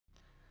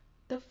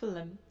The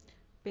film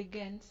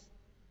begins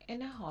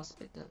in a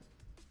hospital.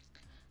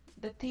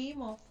 The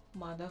theme of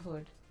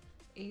motherhood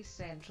is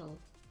central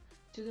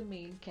to the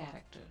main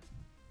character,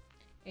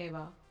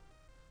 Eva,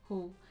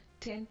 who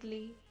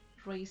tenderly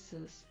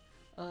raises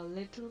a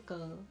little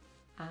girl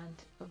and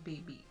a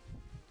baby.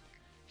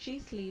 She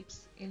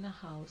sleeps in a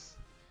house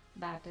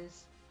that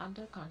is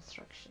under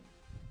construction.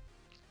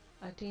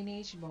 A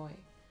teenage boy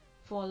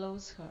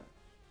follows her,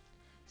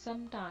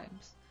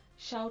 sometimes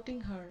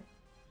shouting her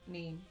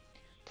name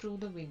through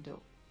the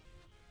window.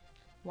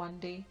 One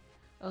day,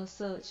 a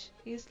search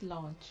is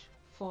launched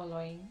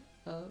following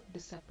a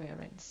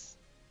disappearance.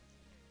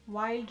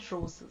 Wild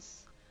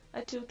Roses,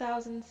 a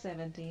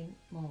 2017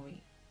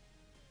 movie.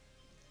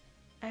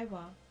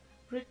 Eva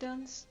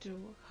returns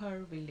to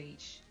her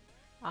village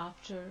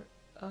after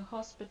a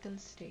hospital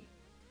stay.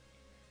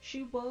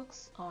 She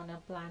works on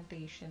a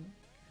plantation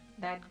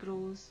that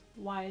grows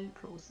wild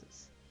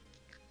roses.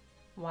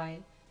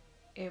 While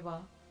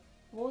Eva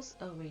was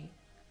away,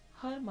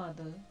 her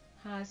mother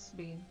has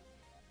been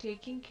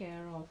taking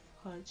care of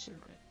her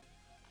children,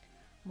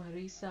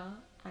 Marisa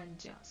and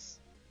Jas.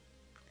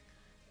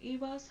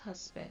 Eva's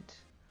husband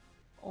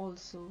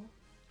also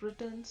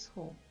returns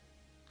home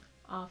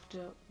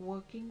after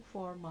working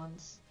for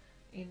months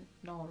in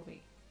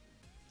Norway.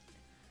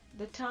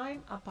 The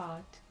time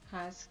apart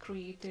has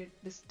created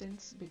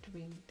distance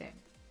between them.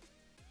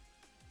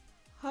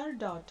 Her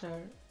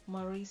daughter,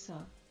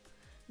 Marisa,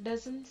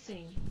 doesn't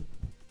seem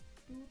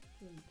too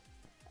thrilled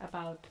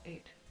about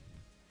it.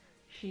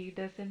 She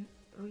doesn't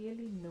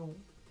really know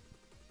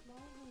why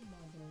her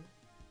mother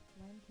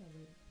went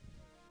away,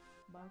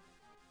 but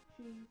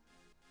she's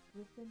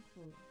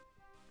resentful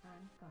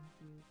and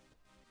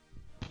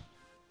confused.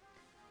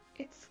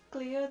 It's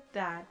clear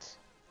that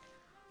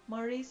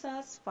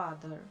Marisa's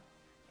father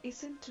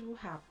isn't too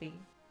happy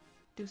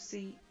to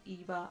see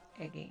Eva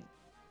again.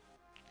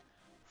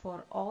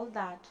 For all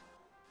that,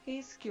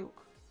 he's quick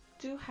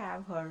to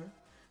have her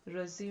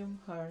resume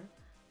her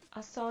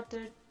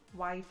assorted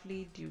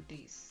wifely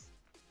duties.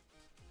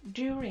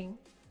 During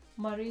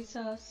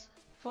Marisa's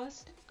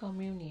first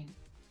communion,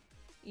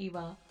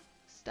 Eva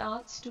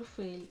starts to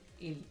feel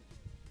ill.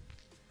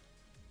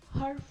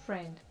 Her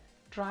friend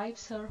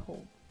drives her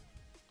home.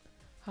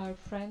 Her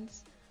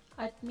friends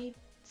admit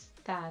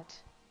that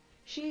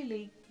she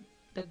leaked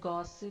the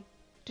gossip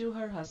to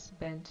her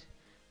husband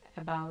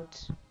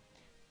about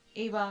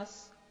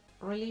Eva's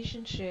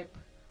relationship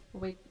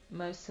with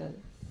Marcel,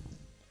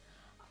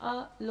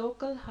 a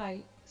local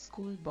high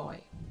school boy.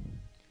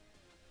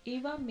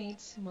 Eva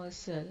meets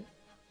Marcel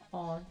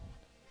on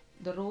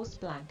the rose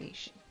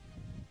plantation.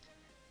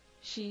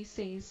 She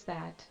says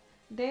that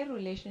their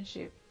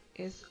relationship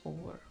is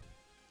over.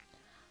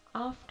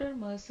 After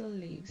Marcel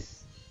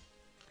leaves,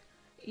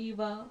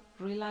 Eva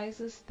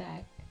realizes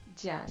that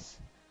Jas,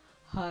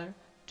 her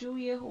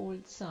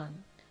 2-year-old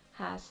son,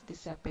 has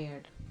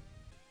disappeared.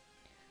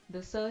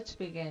 The search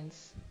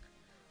begins.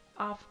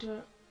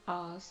 After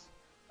hours,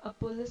 a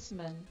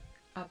policeman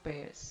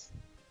appears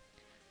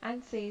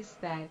and says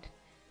that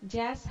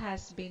Jas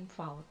has been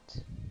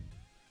found.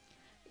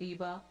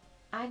 Eva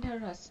and her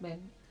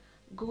husband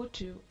go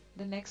to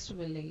the next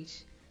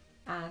village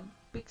and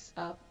picks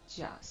up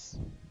Jas.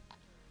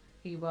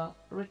 Eva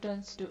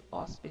returns to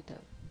hospital.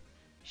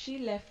 She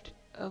left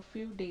a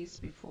few days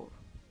before.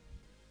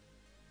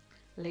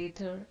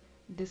 Later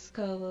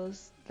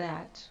discovers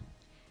that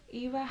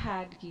Eva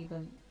had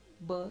given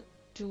birth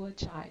to a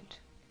child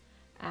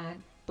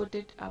and put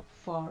it up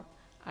for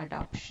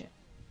adoption,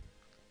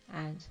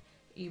 and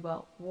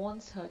Eva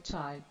wants her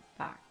child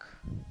back.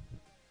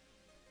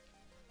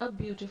 A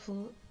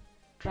beautiful,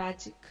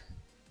 tragic,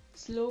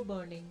 slow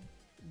burning,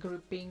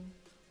 gripping,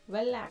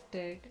 well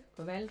acted,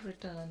 well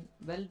written,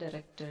 well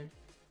directed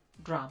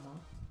drama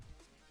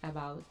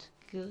about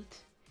guilt,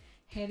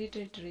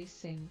 hereditary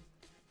sin,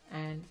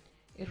 and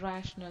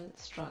irrational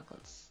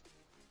struggles.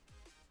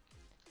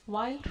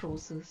 Wild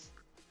Roses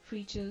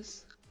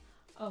features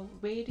a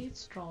very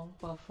strong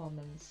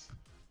performance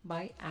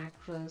by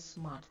actress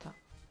Martha.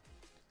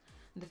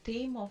 The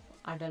theme of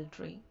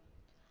adultery,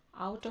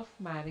 out of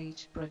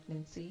marriage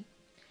pregnancy,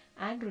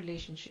 and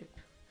relationship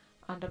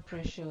under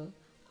pressure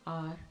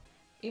are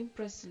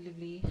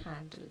impressively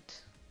handled.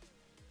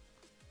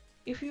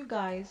 If you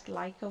guys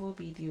like our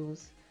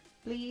videos,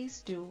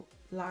 please do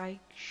like,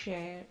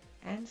 share,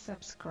 and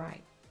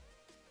subscribe.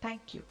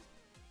 Thank you.